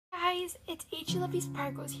guys, it's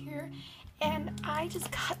HEYYAAAA here, and I just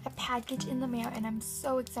got a package in the mail and I'm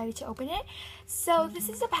so excited to open it. So this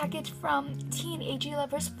is a package from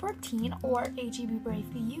TeenAGLovers14 or AG Be Brave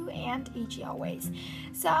for You and HEYYAAAA.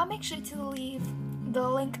 So I'll make sure to leave the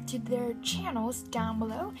link to their channels down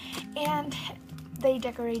below, and they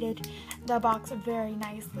decorated the box very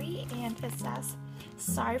nicely, and it says,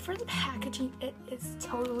 "Sorry for the packaging, it is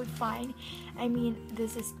totally fine." I mean,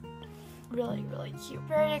 this is really cute.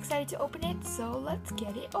 Very excited to open it, so let's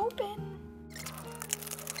get it open.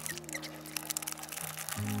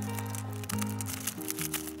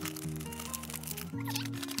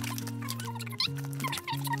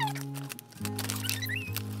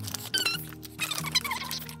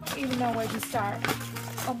 I don't even know where to start.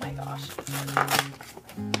 Oh my gosh.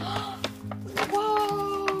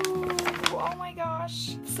 Whoa! Oh my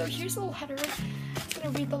gosh. So here's the letter. I'm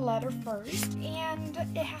gonna read the letter first, and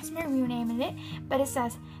it has my real name in it, but it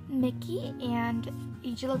says Mickey and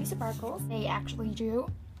HEYYAAAA. They actually drew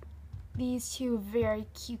these two very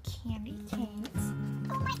cute candy canes.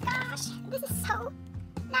 Oh my gosh, this is so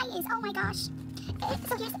nice. Oh my gosh.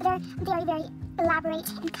 So here's their very elaborate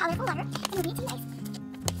and colorful letter, and it reads nice.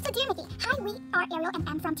 So dear Mickey, hi, we are Ariel and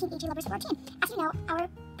M from TeenAGLovers14. As you know, our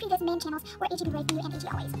previous main channels were AG Be Brave for You and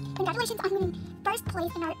HEYYAAAA. Congratulations on winning first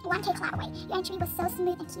place in our 1K collabaway. Your entry was so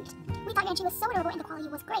smooth and cute. We thought your entry was so adorable and the quality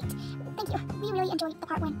was great. Thank you. We really enjoyed the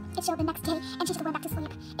part when it showed the next day and she just went back to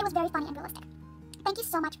sleep. It was very funny and realistic. Thank you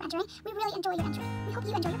so much for entering. We really enjoy your entry. We hope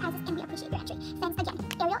you enjoy your prizes and we appreciate your entry. Thanks again,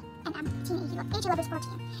 Ariel and M,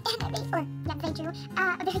 TeenAGLovers14. And they drew a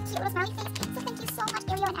very cute little smiley face. So thank you so much,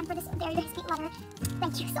 Ariel and M, for this very sweet letter.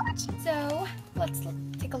 Thank you so much. So let's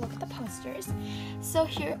take a look at the posters. So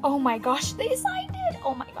here, oh my gosh, they signed it.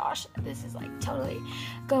 Oh my gosh, this is like totally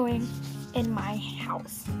going in my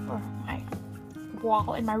house or my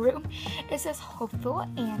wall in my room. It says hopeful,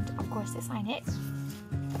 and of course they sign it.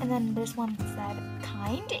 And then there's one that said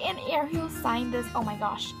kind, and Ariel signed this. Oh my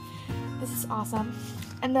gosh, this is awesome.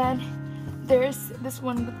 And then there's this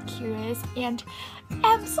one with curious, and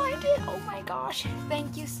M signed it. Oh my gosh,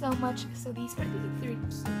 thank you so much. So these are the 3 cute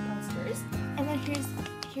posters. And then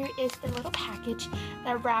here is a little package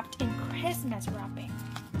that wrapped in Christmas wrapping.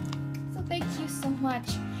 So thank you so much.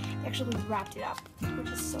 They actually wrapped it up, which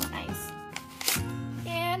is so nice.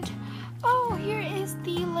 And oh, here is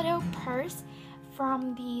the little purse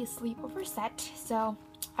from the sleepover set. So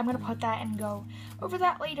I'm gonna put that and go over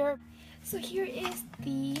that later. So here is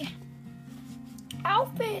the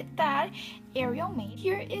outfit that Ariel made.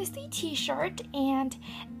 Here is the t-shirt, and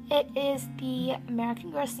it is the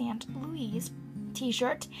American Girl St. Louis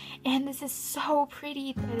t-shirt, and this is so pretty.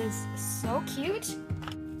 It is so cute.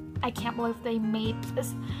 I can't believe they made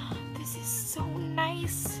this. This is so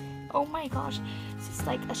nice. Oh my gosh, this is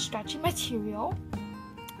like a stretchy material,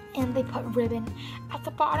 and they put ribbon at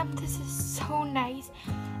the bottom. This is so nice.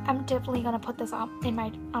 I'm definitely gonna put this on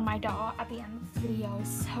my doll at the end of the video.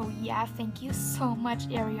 So yeah, thank you so much,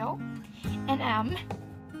 Ariel and M.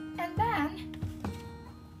 And then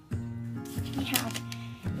we have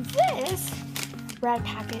this red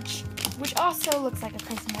package, which also looks like a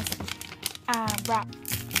Christmas wrap.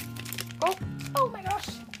 Oh my gosh,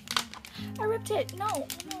 I ripped it. No,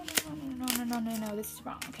 this is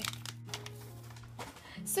wrong. Okay.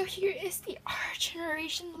 So here is the Our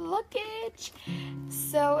Generation luggage.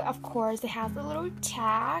 So of course it has a little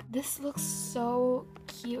tag. This looks so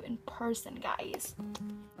cute in person, guys.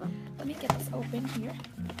 Let me get this open here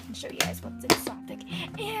and show you guys what's inside.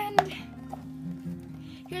 And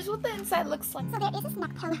here's what the inside looks like. So there is a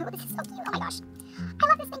snack pillow. This is so cute. Oh my gosh, I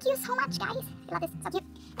love this. Thank you so much, guys. I love this. So cute.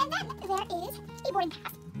 And then there is a boarding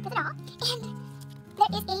pass. That's it all. And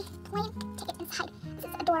there is a plane ticket inside. This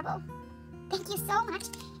is adorable. Thank you so much.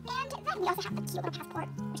 And then we also have the cute little passport,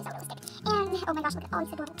 which is so realistic. And oh my gosh, look at all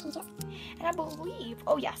these adorable pages. And I believe,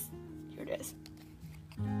 oh yes, here it is.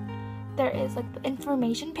 There is like the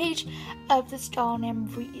information page of this doll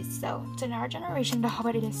named Reese. So it's an Our Generation doll,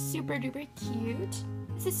 but it is super duper cute.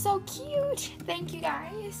 This is so cute. Thank you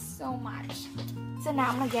guys so much. So now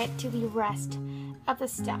I'm gonna get to the rest of the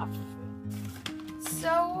stuff.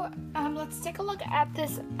 So let's take a look at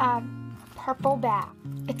this purple bag.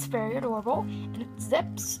 It's very adorable, and it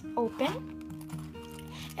zips open,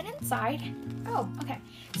 and inside, oh okay,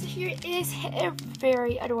 so here is a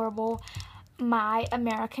very adorable My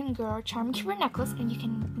American Girl charm keeper necklace, and you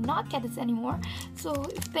can not get this anymore, so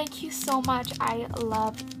thank you so much. I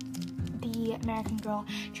love the American Girl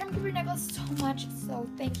charm keeper necklace so much, so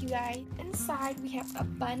thank you guys. Inside we have a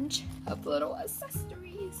bunch of little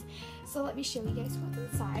accessories, so let me show you guys what's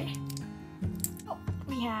inside.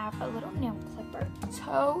 We have a little nail clipper,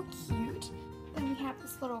 so cute. Then we have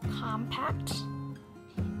this little compact,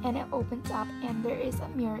 and it opens up, and there is a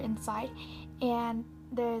mirror inside, and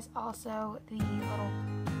there's also the little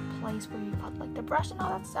place where you put like the brush and all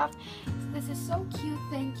that stuff. So this is so cute.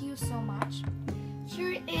 Thank you so much.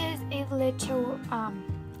 Here is a little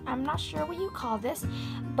I'm not sure what you call this,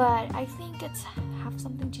 but I think it's have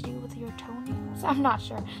something to do with your toenails. I'm not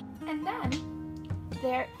sure. And then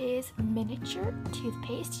there is miniature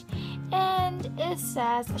toothpaste, and it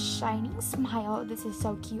says shining smile. This is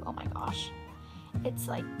so cute. Oh my gosh, it's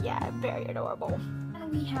like, yeah, very adorable.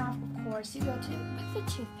 And we have, of course, you go to with the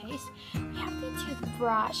toothpaste, we have the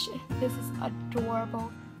toothbrush. This is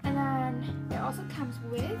adorable. And then it also comes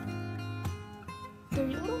with 3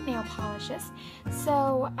 little nail polishes.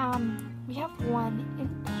 So we have one in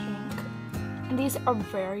pink, and these are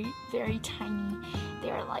very, very tiny.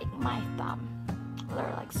 They're like my thumb.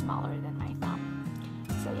 They're like smaller than my thumb.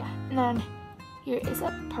 So yeah. And then here is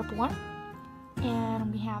a purple one,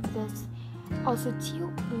 and we have this also teal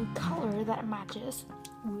blue color that matches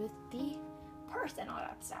with the purse and all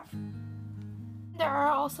that stuff. There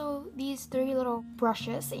are also these 3 little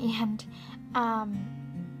brushes, and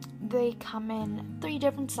they come in 3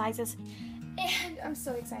 different sizes, and I'm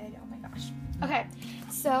so excited. Oh my gosh. Okay,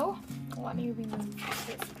 so let me remove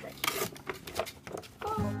this right here.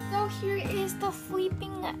 Oh, so here is the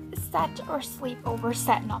sleeping set, or sleepover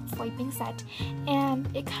set, not sleeping set, and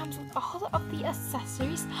it comes with all of the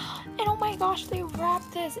accessories, and oh my gosh, they wrap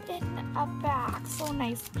this in a bag. So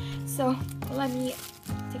nice. So let me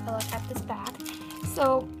take a look at this bag.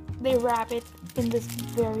 So they wrap it in this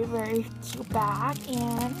very, very cute bag,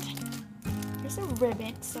 and there's a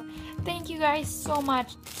ribbon. So thank you guys so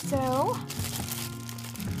much. So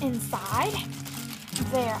inside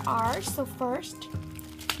there are, so first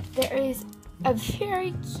there is a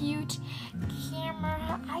very cute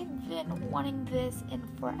camera. I've been wanting this in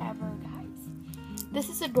forever, guys. This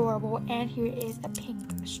is adorable, and here is a pink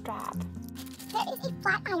strap. There is a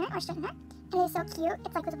flat iron or straightener. And it is so cute.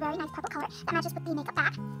 It's like with a very nice purple color that matches with the makeup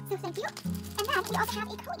bag. So thank you. And then we also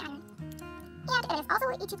have a curling iron. And it is also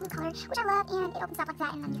a teal blue color, which I love, and it opens up like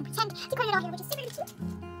that, and then you can pretend to curl it all here, which is super cute.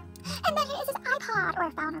 And then here is this iPod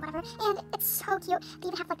or phone or whatever, and it's so cute. They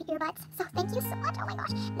even have like the earbuds. So thank you so much. Oh my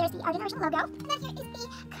gosh. There's the Ariel and M logo. And then here is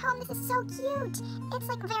the comb. This is so cute. It's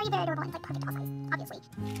like very, very adorable, and it's like perfect all size, obviously.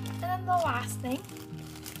 And then the last thing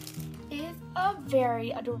is a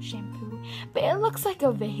very adorable shampoo, but it looks like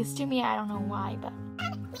a vase to me. I don't know why, but.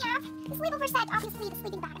 And we have the sleepover set, obviously the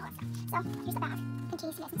sleeping bag and all that stuff. So here's the bag, in case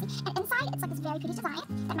you guys can see. And inside, it's like this very pretty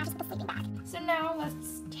design that matches with the sleeping bag. So now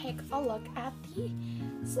let's take a look at the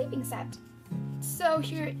sleeping set. So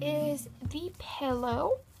here is the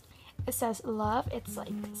pillow. It says love. It's like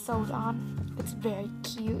sewed on. It's very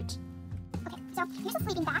cute. Okay, so here's the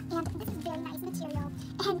sleeping bag, and this is very nice material,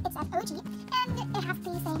 and it says OG, and it has the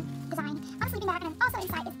same design on the sleeping bag, and also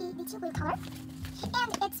inside is the teal blue color,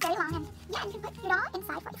 and it's very long, and yeah, you can put it all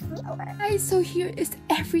inside for a sleepover. Guys, so here is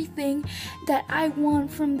everything that I won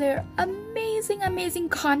from their amazing, amazing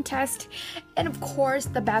contest, and of course,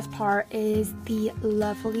 the best part is the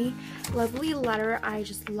lovely, lovely letter. I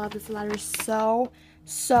just love this letter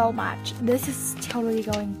so much. This is totally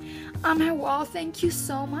going on my wall. Thank you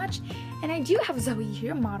so much. And I do have Zoe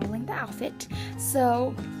here modeling the outfit.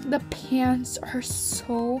 So the pants are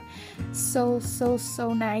so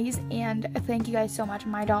nice, and thank you guys so much.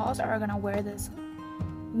 My dolls are gonna wear this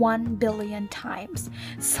 1 billion times.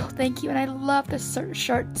 So thank you, and I love this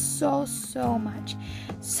shirt so much.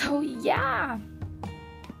 So yeah.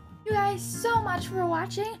 You guys so much for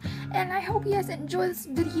watching, and I hope you guys enjoyed this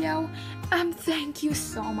video. Thank you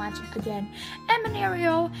so much again, Em and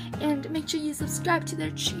Ariel, and make sure you subscribe to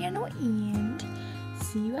their channel, and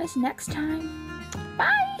see you guys next time.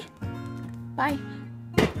 Bye.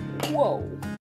 Whoa.